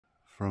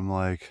from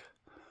like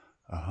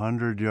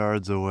 100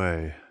 yards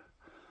away.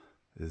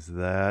 Is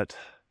that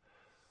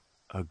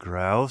a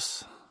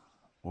grouse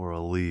or a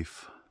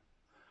leaf?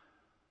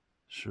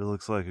 Sure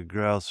looks like a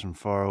grouse from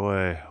far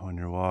away when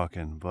you're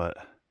walking, but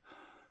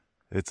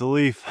it's a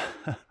leaf.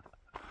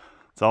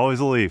 It's always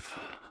a leaf.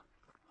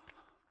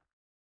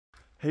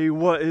 Hey,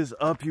 what is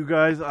up, you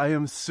guys? I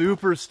am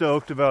super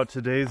stoked about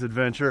today's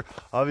adventure.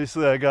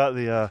 Obviously, I got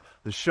the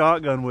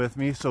shotgun with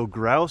me, so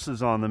grouse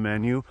is on the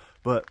menu.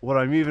 But what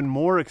I'm even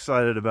more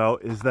excited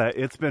about is that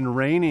it's been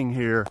raining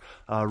here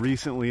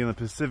recently in the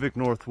Pacific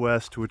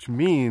Northwest, which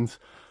means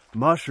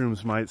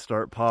mushrooms might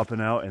start popping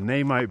out and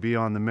they might be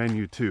on the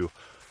menu too.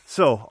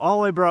 So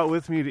all I brought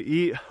with me to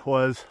eat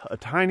was a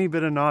tiny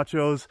bit of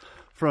nachos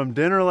from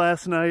dinner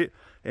last night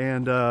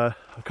and a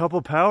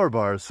couple power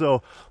bars.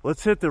 So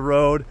let's hit the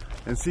road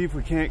and see if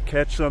we can't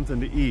catch something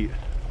to eat.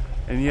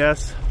 And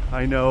yes,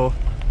 I know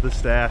the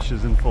stash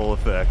is in full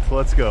effect.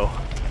 Let's go.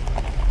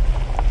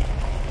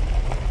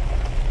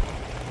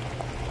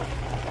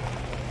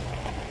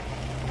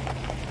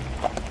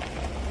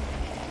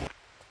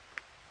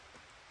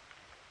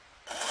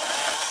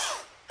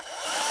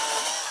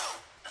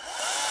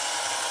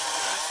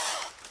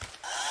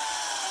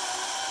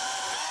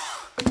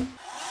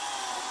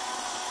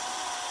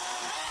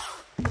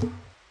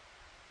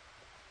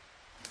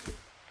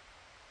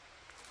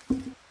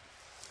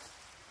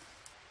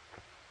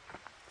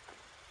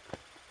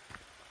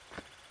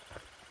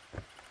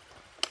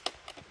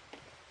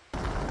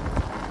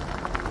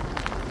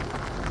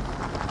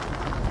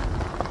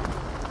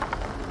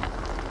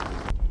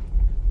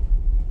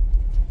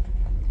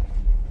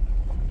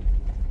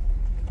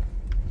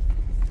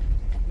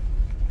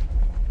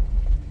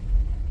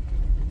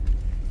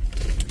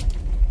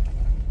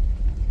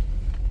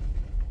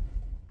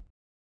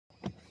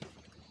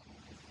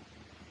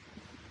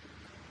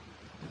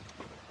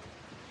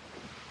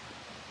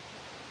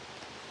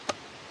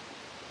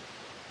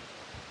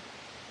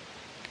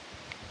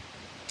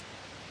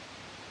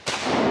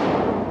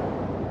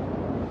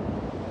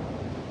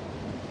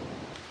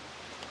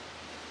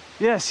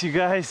 Yes, you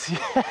guys,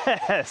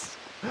 yes!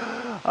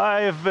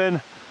 I have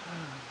been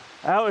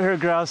out here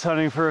grouse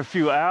hunting for a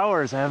few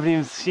hours. I haven't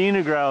even seen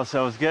a grouse.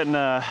 I was getting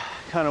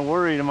kind of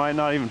worried I might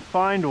not even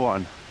find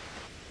one.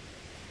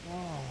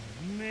 Oh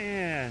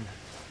man,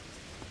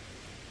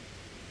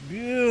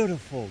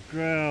 beautiful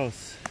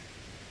grouse.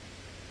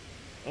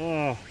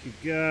 Oh, you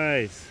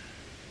guys,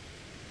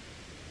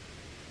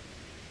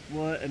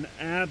 what an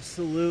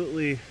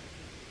absolutely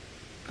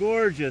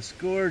gorgeous,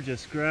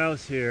 gorgeous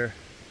grouse here.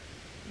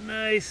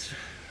 Nice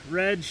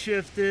red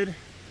shifted. I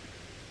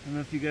don't know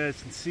if you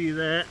guys can see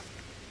that.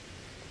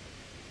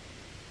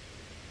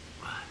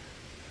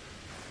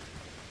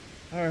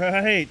 All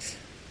right.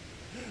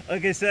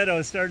 Like I said, I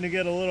was starting to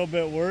get a little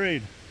bit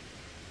worried.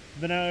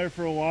 Been out here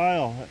for a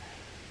while.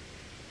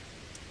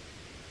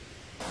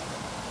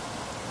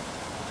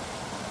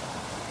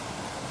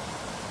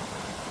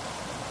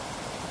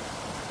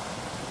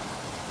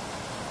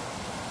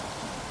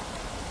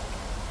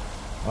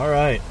 All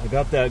right, I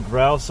got that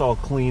grouse all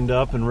cleaned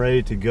up and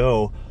ready to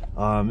go.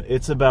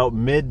 It's about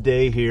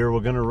midday here. We're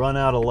gonna run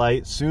out of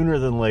light sooner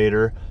than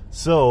later.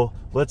 So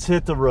let's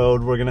hit the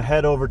road. We're gonna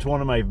head over to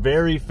one of my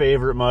very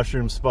favorite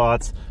mushroom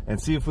spots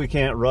and see if we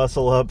can't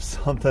rustle up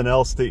something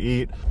else to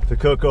eat to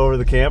cook over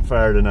the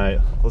campfire tonight.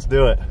 Let's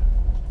do it.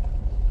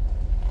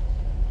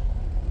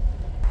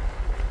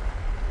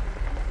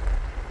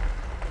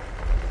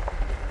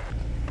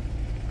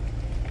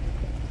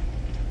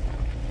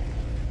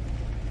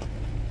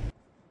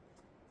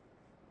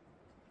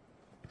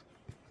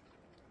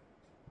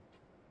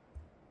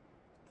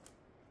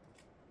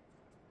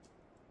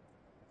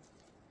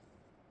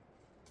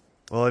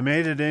 Well, I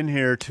made it in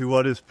here to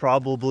what is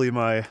probably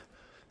my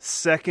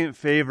second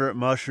favorite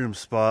mushroom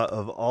spot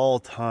of all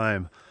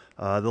time.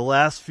 The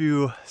last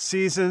few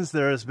seasons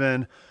there has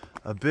been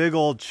a big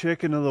old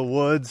chicken of the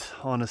woods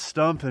on a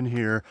stump in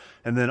here,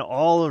 and then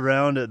all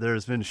around it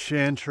there's been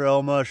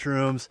chanterelle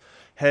mushrooms,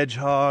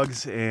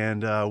 hedgehogs,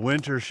 and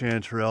winter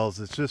chanterelles.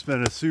 It's just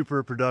been a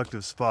super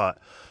productive spot.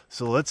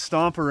 So let's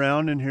stomp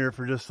around in here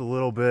for just a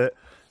little bit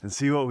and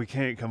see what we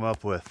can't come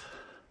up with.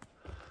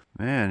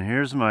 Man,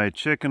 here's my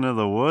chicken of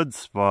the woods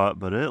spot,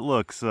 but it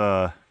looks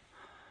like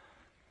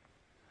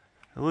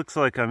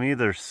I'm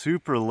either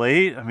super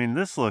late. I mean,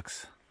 this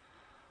looks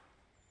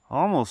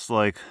almost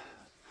like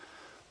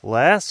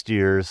last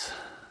year's.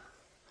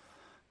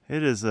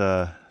 It is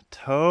a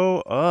toe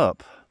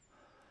up.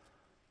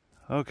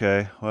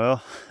 Okay,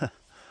 well,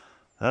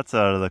 that's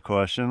out of the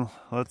question.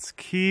 Let's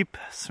keep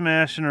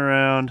smashing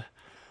around.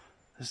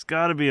 There's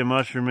got to be a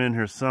mushroom in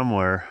here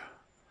somewhere.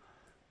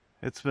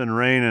 It's been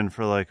raining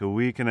for like a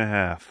week and a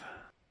half.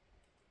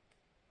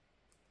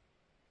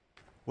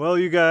 Well,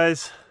 you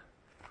guys,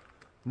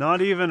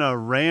 not even a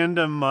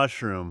random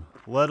mushroom,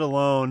 let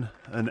alone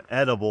an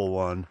edible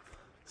one.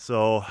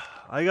 So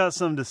I got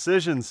some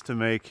decisions to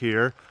make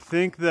here. I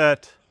think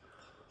that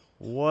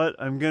what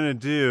I'm gonna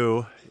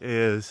do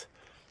is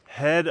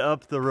head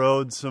up the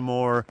road some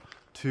more,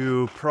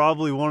 to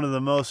probably one of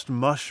the most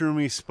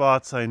mushroomy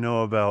spots I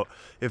know about.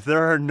 If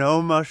there are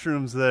no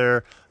mushrooms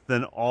there,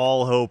 then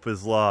all hope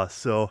is lost.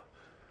 So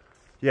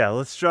yeah,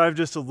 let's drive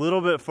just a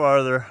little bit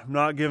farther. I'm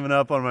not giving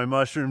up on my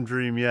mushroom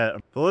dream yet,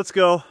 but let's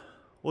go.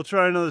 We'll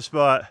try another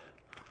spot.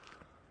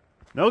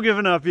 No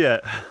giving up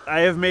yet.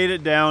 I have made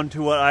it down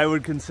to what I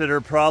would consider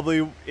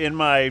probably in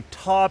my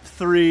top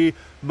 3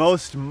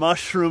 most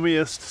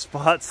mushroomiest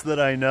spots that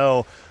I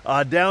know.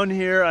 Down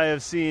here I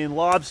have seen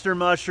lobster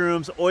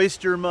mushrooms,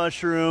 oyster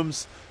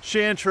mushrooms,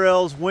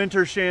 chanterelles,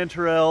 winter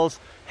chanterelles,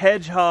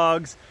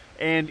 hedgehogs,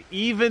 and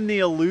even the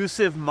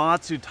elusive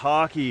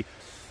matsutake.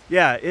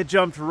 Yeah, it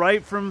jumped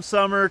right from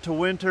summer to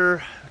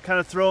winter, kind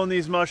of throwing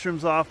these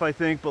mushrooms off, I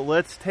think. But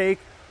let's take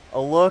a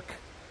look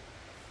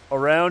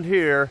around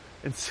here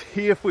and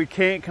see if we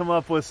can't come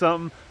up with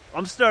something.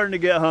 I'm starting to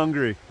get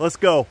hungry. Let's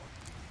go.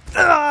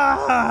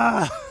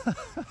 Ah!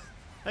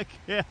 I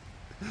can't.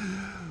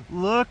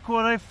 Look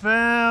what I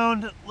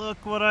found.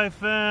 Look what I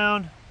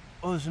found.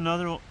 Oh, there's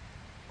another one.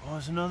 Oh,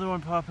 there's another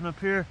one popping up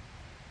here.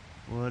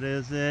 What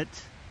is it?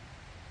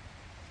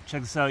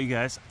 Check this out, you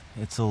guys.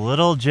 It's a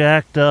little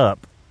jacked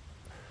up,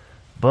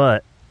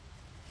 but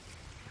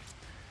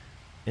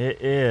it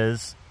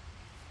is,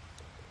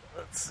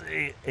 let's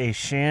see, a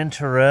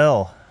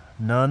chanterelle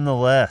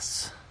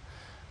nonetheless.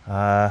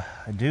 I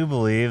do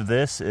believe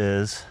this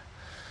is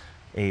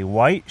a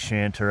white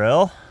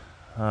chanterelle.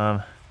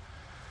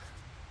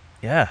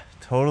 Yeah,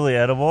 totally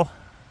edible.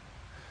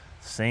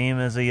 Same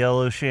as a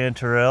yellow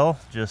chanterelle,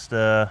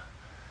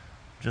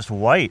 just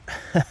white.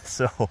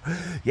 So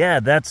yeah,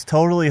 that's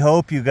totally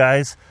hope, you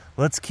guys.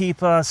 Let's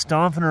keep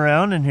stomping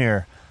around in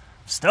here.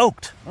 I'm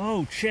stoked.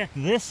 Oh, check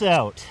this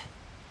out.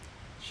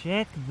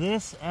 Check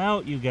this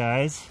out, you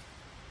guys.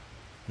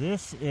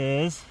 This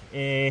is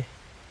a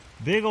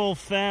big old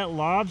fat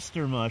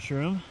lobster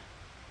mushroom.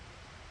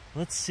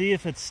 Let's see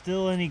if it's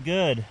still any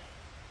good.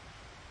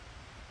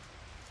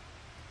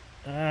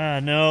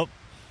 Nope.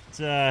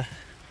 It's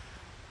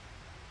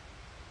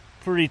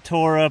pretty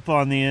tore up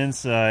on the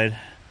inside.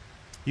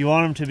 You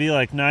want them to be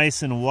like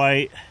nice and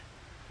white,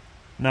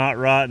 not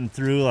rotten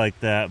through like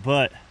that.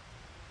 But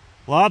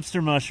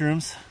lobster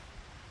mushrooms.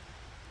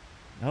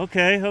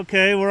 Okay,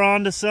 we're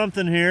on to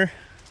something here.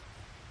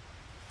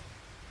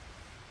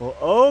 Well,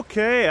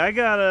 okay, I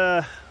got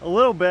a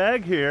little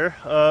bag here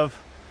of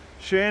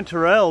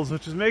chanterelles,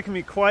 which is making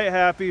me quite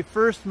happy.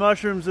 First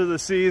mushrooms of the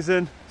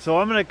season. So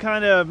I'm gonna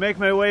kind of make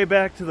my way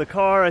back to the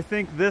car. I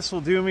think this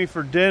will do me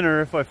for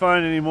dinner. If I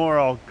find any more,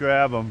 I'll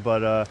grab them.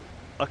 But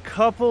a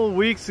couple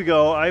weeks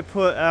ago, I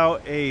put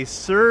out a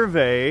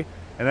survey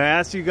and I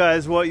asked you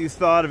guys what you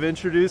thought of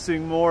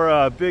introducing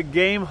more big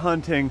game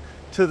hunting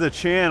to the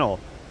channel.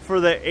 For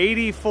the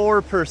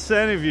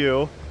 84% of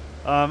you,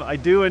 I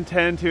do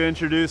intend to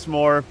introduce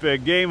more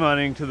big game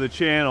hunting to the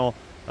channel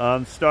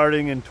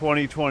starting in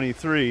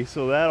 2023,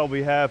 so that'll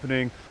be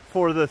happening.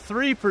 For the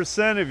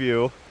 3% of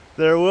you,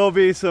 there will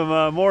be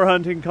some more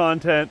hunting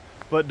content,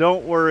 but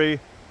don't worry,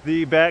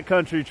 the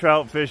backcountry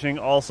trout fishing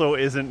also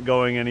isn't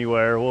going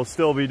anywhere. We'll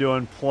still be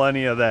doing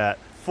plenty of that.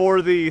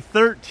 For the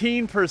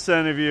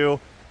 13% of you,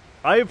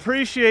 I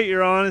appreciate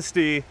your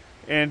honesty,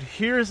 and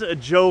here's a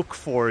joke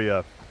for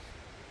you.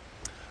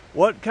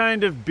 What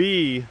kind of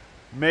bee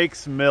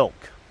makes milk?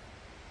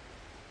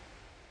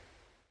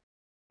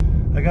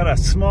 I got a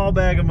small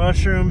bag of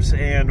mushrooms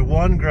and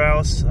 1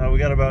 grouse. We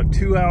got about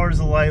 2 hours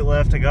of light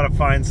left. I gotta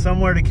find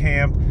somewhere to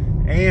camp,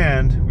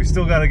 and we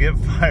still gotta get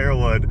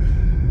firewood.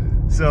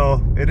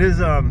 So it is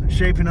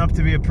shaping up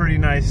to be a pretty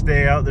nice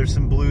day out. There's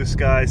some blue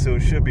sky, so it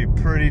should be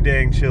pretty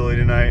dang chilly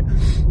tonight.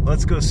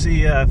 Let's go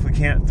see if we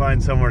can't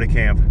find somewhere to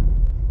camp.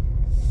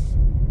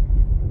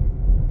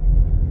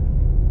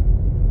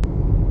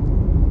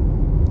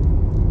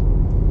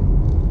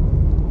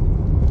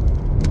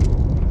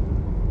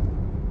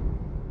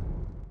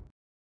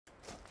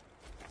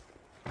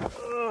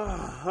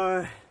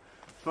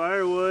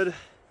 Firewood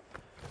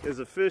is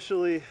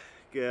officially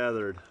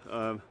gathered.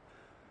 I'm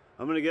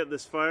gonna get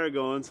this fire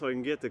going so I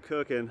can get to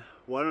cooking.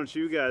 Why don't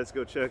you guys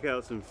go check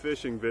out some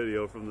fishing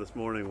video from this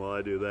morning while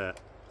I do that?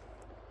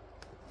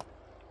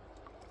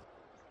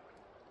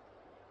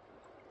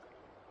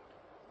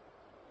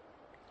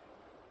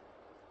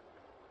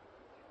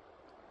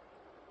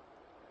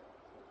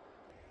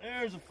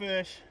 There's a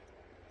fish.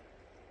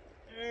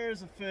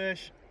 There's a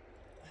fish.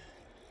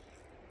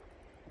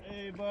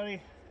 Hey,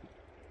 buddy.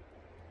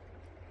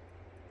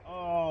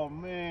 Oh,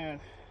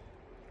 man.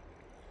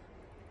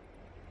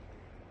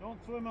 Don't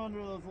swim under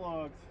those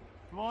logs.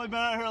 I've only been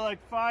out here like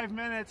 5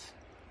 minutes,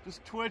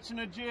 just twitching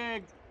a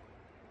jig.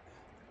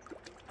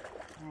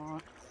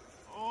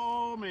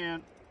 Oh,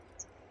 man.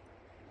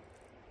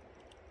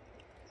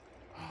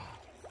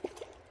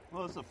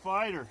 Well, it's a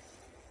fighter.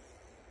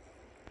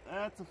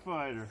 That's a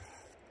fighter.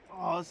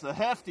 Oh, it's a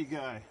hefty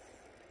guy.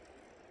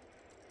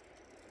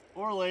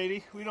 Or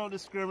lady. We don't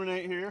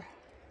discriminate here.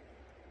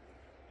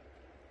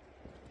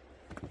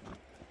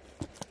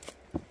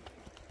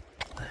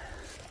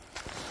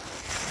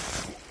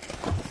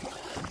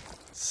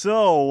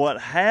 So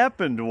what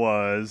happened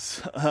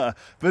was,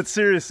 but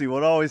seriously,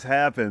 what always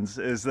happens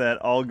is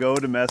that I'll go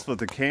to mess with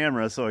the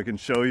camera so I can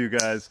show you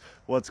guys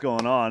what's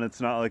going on.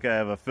 It's not like I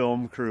have a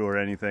film crew or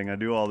anything. I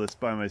do all this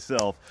by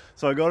myself.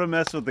 So I go to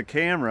mess with the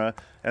camera,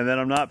 and then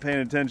I'm not paying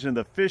attention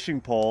to the fishing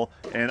pole,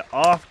 and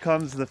off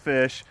comes the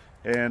fish,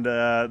 and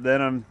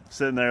then I'm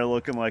sitting there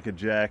looking like a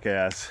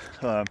jackass.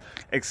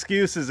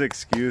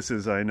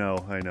 Excuses, I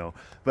know.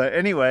 But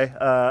anyway,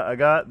 I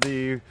got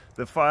the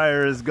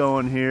fire is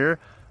going here.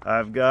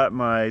 I've got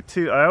my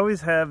I always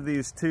have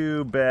these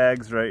 2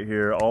 bags right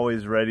here,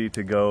 always ready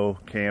to go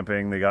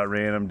camping. They got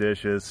random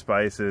dishes,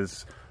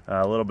 spices,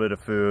 a little bit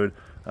of food.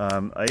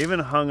 I even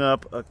hung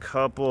up a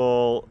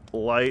couple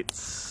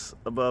lights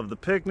above the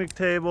picnic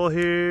table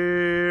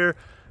here,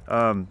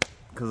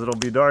 because it'll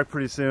be dark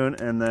pretty soon.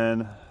 And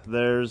then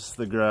there's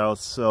the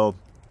grouse. So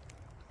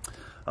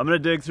I'm gonna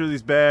dig through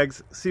these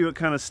bags, see what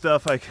kind of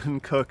stuff I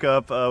can cook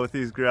up with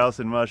these grouse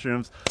and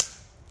mushrooms.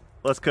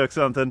 Let's cook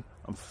something.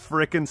 I'm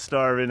freaking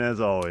starving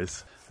as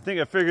always. I think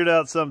I figured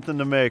out something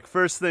to make.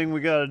 First thing we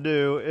gotta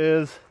do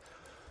is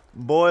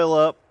boil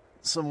up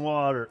some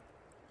water.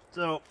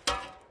 So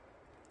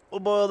we'll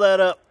boil that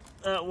up.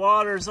 That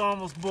water's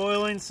almost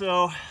boiling,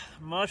 so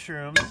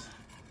mushrooms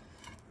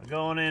are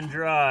going in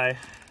dry.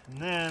 And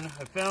then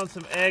I found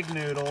some egg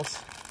noodles.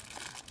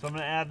 So I'm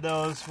gonna add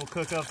those. We'll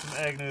cook up some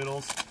egg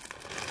noodles.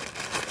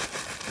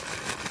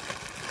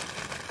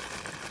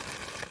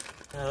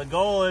 Now the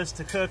goal is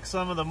to cook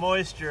some of the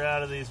moisture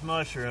out of these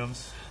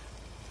mushrooms.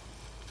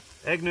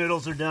 Egg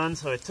noodles are done,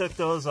 so I took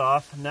those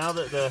off. Now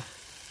that the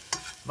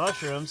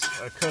mushrooms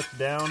are cooked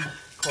down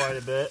quite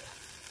a bit,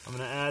 I'm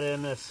going to add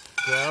in this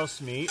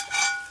grouse meat,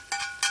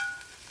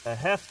 a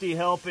hefty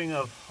helping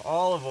of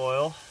olive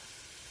oil,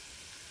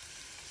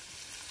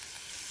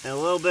 and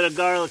a little bit of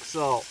garlic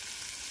salt.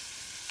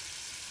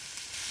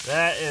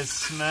 That is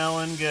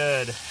smelling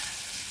good.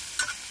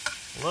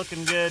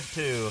 Looking good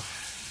too.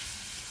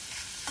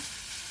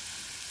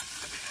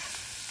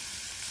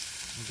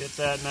 Get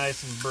that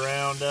nice and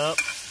browned up.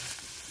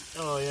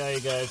 Oh yeah, you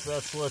guys,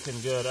 that's looking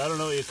good. I don't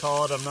know what you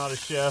call it, I'm not a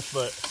chef,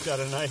 but it's got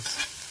a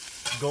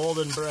nice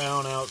golden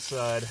brown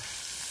outside.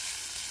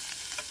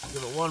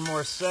 Give it one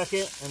more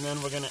second, and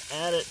then we're gonna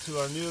add it to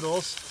our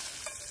noodles.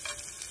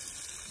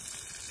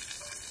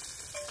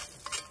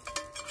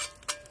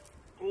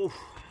 Ooh,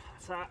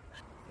 it's hot.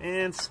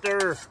 And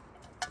stir.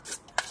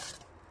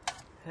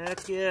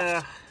 Heck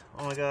yeah.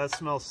 Oh my god, it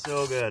smells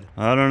so good.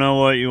 I don't know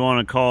what you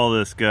want to call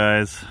this,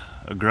 guys.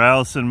 A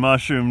grouse and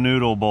mushroom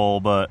noodle bowl,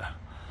 but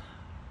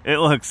it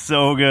looks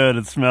so good.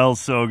 It smells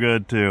so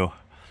good too.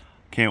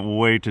 Can't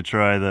wait to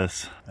try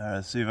this. All right,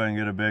 let's see if I can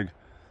get a big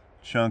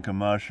chunk of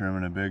mushroom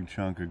and a big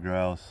chunk of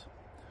grouse.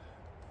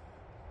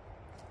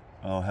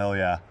 Oh, hell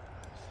yeah.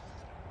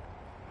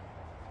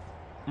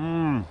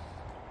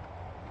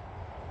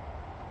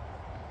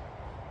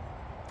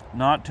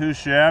 Not too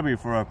shabby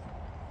for a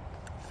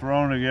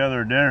thrown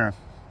together dinner.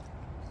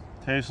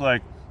 Tastes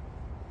like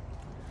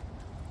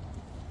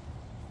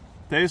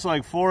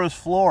forest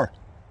floor.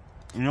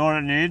 You know what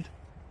it needs?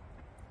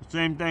 The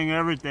same thing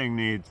everything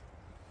needs.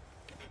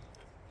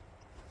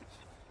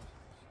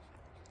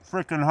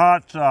 Freaking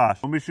hot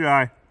sauce. Don't be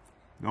shy.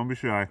 Don't be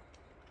shy.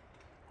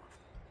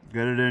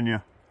 Get it in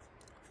you.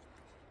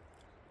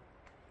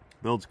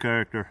 Builds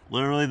character.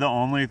 Literally the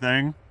only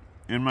thing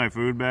in my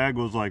food bag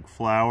was like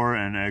flour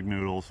and egg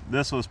noodles.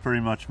 This was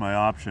pretty much my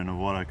option of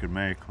what I could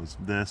make, was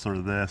this or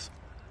this.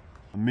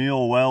 A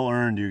meal well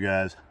earned, you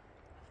guys.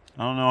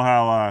 I don't know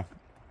how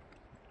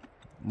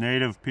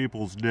native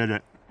peoples did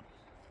it.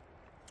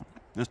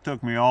 This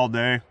took me all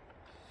day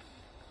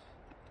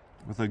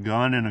with a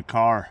gun in a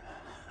car.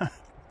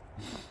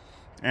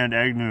 And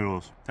egg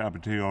noodles.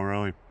 Tapatio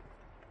really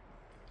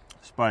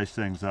spice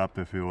things up,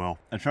 if you will.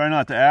 I try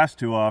not to ask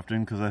too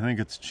often because I think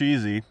it's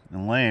cheesy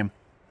and lame.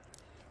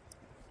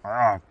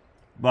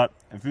 But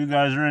if you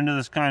guys are into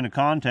this kind of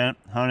content,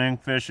 hunting,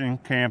 fishing,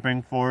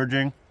 camping,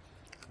 foraging,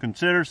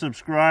 consider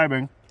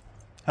subscribing.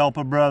 Help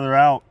a brother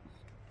out.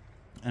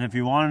 And if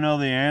you want to know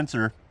the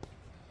answer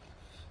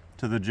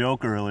to the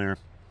joke earlier,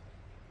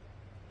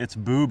 it's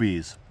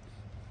boobies.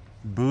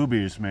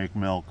 Boobies make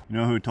milk. You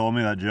know who told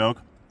me that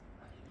joke?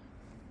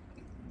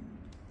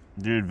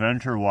 The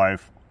adventure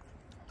wife.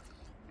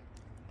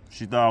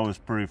 She thought it was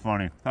pretty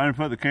funny. Time to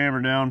put the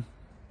camera down,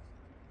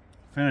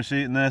 finish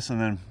eating this, and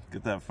then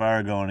get that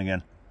fire going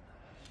again.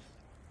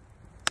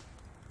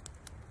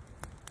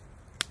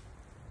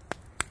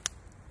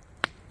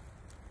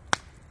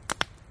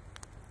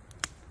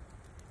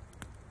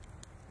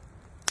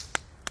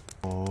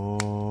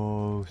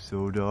 Oh,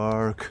 so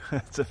dark.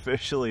 It's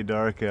officially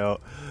dark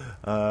out.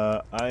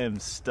 I am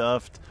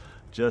stuffed.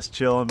 Just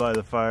chilling by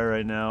the fire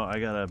right now. I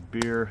got a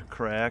beer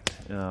cracked.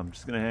 I'm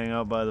just gonna hang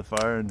out by the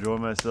fire, enjoy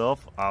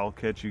myself. I'll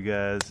catch you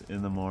guys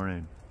in the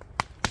morning.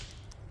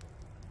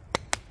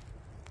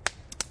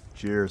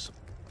 Cheers.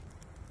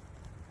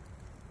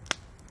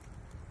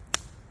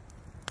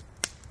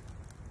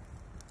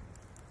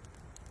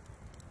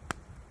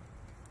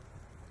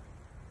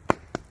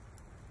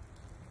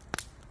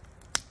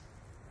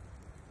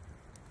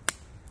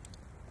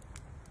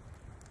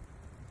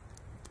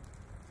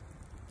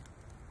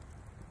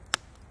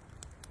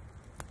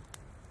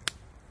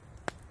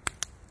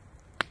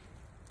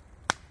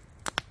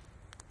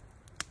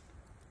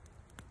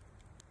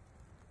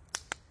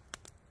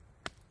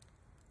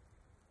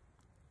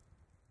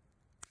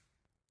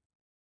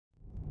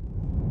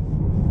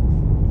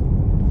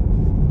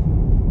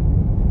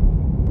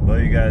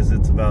 you guys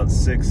it's about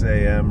 6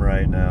 a.m.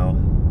 right now.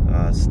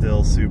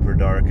 Still super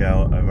dark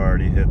out. I've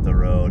already hit the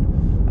road.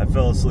 I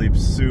fell asleep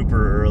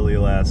super early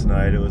last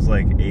night. It was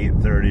like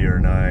 8:30 or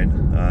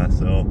 9.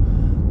 So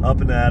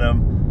up and at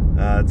 'em.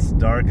 It's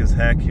dark as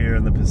heck here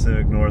in the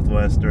Pacific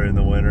Northwest during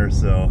the winter,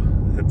 so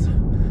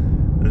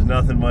there's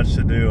nothing much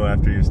to do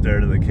after you stare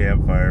at the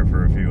campfire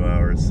for a few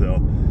hours.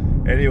 So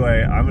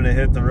anyway, I'm gonna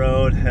hit the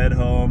road, head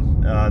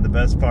home. The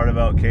best part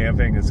about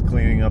camping is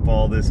cleaning up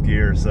all this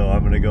gear, so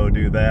I'm gonna go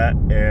do that,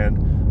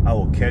 and I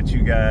will catch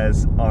you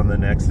guys on the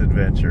next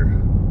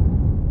adventure.